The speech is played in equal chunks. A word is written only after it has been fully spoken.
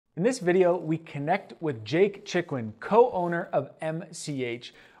In this video, we connect with Jake Chicoine, co-owner of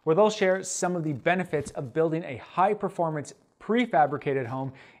MCH, where they'll share some of the benefits of building a high-performance prefabricated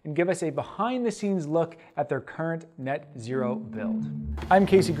home and give us a behind-the-scenes look at their current net zero build. I'm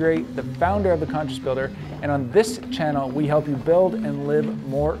Casey Gray, the founder of The Conscious Builder, and on this channel, we help you build and live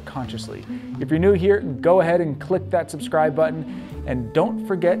more consciously. If you're new here, go ahead and click that subscribe button, and don't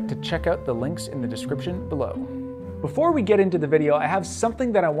forget to check out the links in the description below. Before we get into the video, I have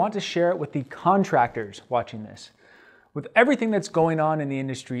something that I want to share with the contractors watching this. With everything that's going on in the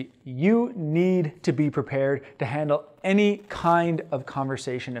industry, you need to be prepared to handle any kind of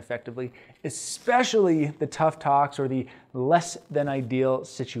conversation effectively, especially the tough talks or the less than ideal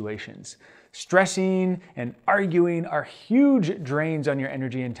situations. Stressing and arguing are huge drains on your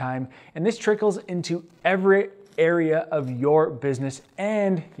energy and time, and this trickles into every area of your business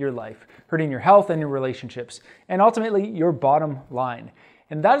and your life, hurting your health and your relationships, and ultimately your bottom line.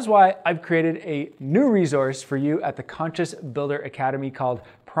 And that is why I've created a new resource for you at the Conscious Builder Academy called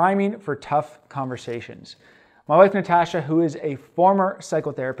Priming for Tough Conversations. My wife Natasha, who is a former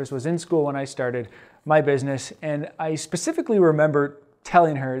psychotherapist, was in school when I started my business, and I specifically remember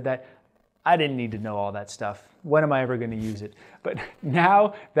telling her that I didn't need to know all that stuff. When am I ever going to use it? But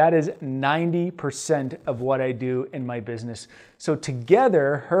now that is 90% of what I do in my business. So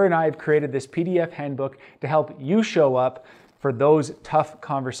together, her and I have created this PDF handbook to help you show up for those tough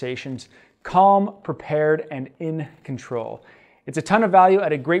conversations, calm, prepared, and in control. It's a ton of value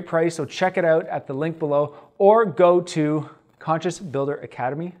at a great price, so check it out at the link below or go to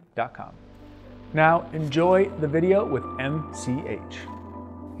consciousbuilderacademy.com. Now enjoy the video with MCH.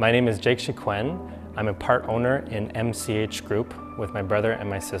 My name is Jake Chicoine. I'm a part owner in MCH Groupe with my brother and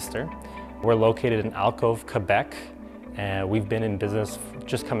my sister. We're located in Alcove, Quebec, and we've been in business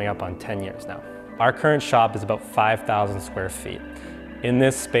just coming up on 10 years now. Our current shop is about 5,000 square feet. In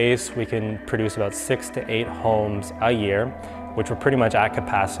this space, we can produce about 6 to 8 homes a year, which we're pretty much at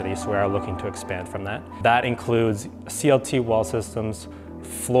capacity, so we are looking to expand from that. That includes CLT wall systems,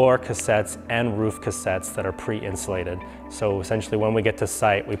 floor cassettes, and roof cassettes that are pre-insulated. So essentially, when we get to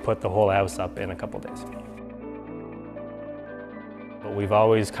site, we put the whole house up in a couple days. But we've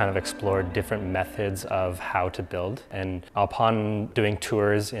always kind of explored different methods of how to build, and upon doing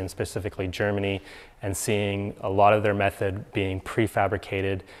tours in specifically Germany and seeing a lot of their method being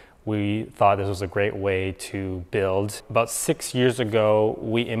prefabricated, we thought this was a great way to build. About 6 years ago,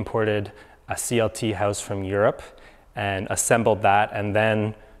 we imported a CLT house from Europe and assembled that, and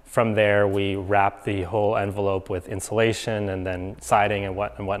then from there we wrapped the whole envelope with insulation and then siding and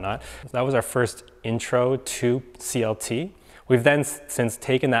whatnot. So that was our first intro to CLT. We've then since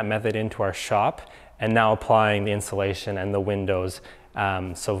taken that method into our shop and now applying the insulation and the windows,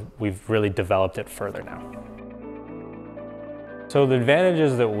 so we've really developed it further now. So the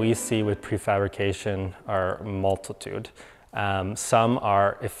advantages that we see with prefabrication are multitude. Some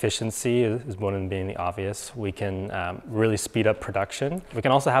are efficiency, is one of them being the obvious. We can really speed up production. We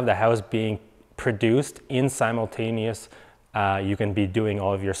can also have the house being produced in simultaneous. You can be doing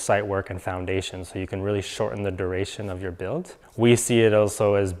all of your site work and foundation, so you can really shorten the duration of your build. We see it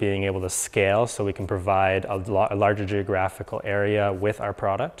also as being able to scale, so we can provide a larger geographical area with our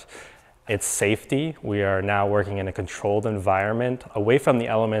product. It's safety. We are now working in a controlled environment, away from the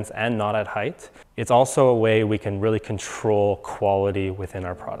elements and not at height. It's also a way we can really control quality within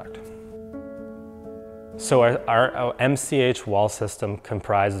our product. So our MCH wall system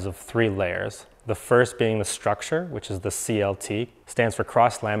comprises of 3 layers. The first being the structure, which is the CLT, stands for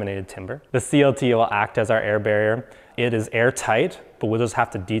cross-laminated timber. The CLT will act as our air barrier. It is airtight, but we'll just have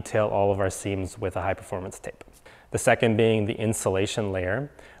to detail all of our seams with a high-performance tape. The second being the insulation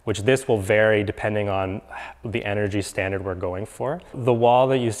layer, which this will vary depending on the energy standard we're going for. The wall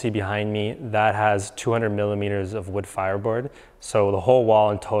that you see behind me, that has 200 millimeters of wood fireboard. So the whole wall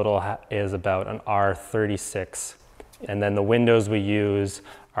in total is about an R36. And then the windows we use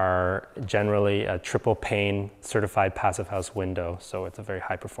are generally a triple pane certified passive house window. So it's a very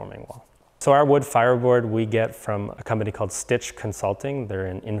high performing wall. So our wood fireboard we get from a company called Stitch Consulting. They're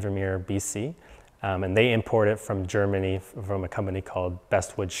in Invermere, BC. And they import it from Germany from a company called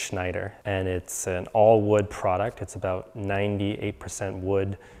Bestwood Schneider. And it's an all wood product. It's about 98%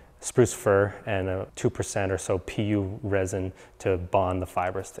 wood, spruce fir, and 2% or so PU resin to bond the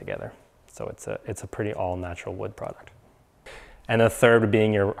fibers together. So it's a pretty all natural wood product. And the third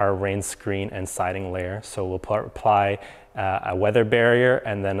being our rain screen and siding layer. So we'll apply a weather barrier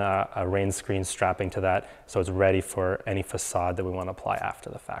and then a rain screen strapping to that, so it's ready for any facade that we want to apply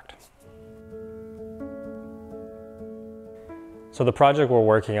after the fact. So the project we're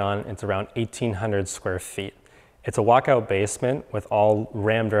working on, it's around 1,800 square feet. It's a walkout basement with all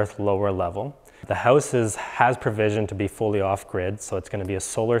rammed earth lower level. The house has provision to be fully off-grid, so it's going to be a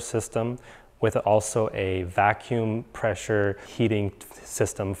solar system with also a vacuum pressure heating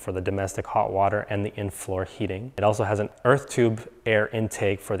system for the domestic hot water and the in-floor heating. It also has an earth tube air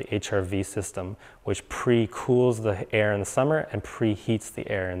intake for the HRV system, which pre-cools the air in the summer and preheats the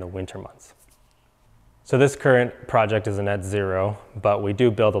air in the winter months. So this current project is a net zero, but we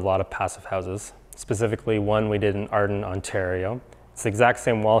do build a lot of passive houses. Specifically, one we did in Arden, Ontario. It's the exact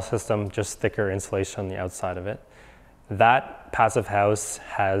same wall system, just thicker insulation on the outside of it. That passive house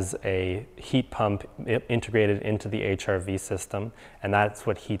has a heat pump integrated into the HRV system, and that's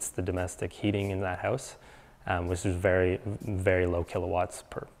what heats the domestic heating in that house, which is very, very low kilowatts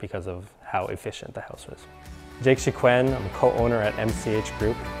because of how efficient the house is. Jake Chicoine, I'm a co-owner at MCH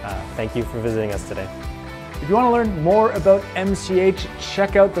Groupe. Thank you for visiting us today. If you want to learn more about MCH,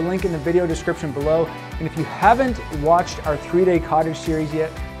 check out the link in the video description below. And if you haven't watched our 3-day cottage series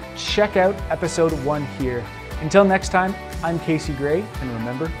yet, check out episode 1 here. Until next time, I'm Casey Gray, and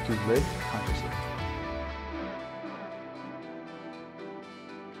remember to live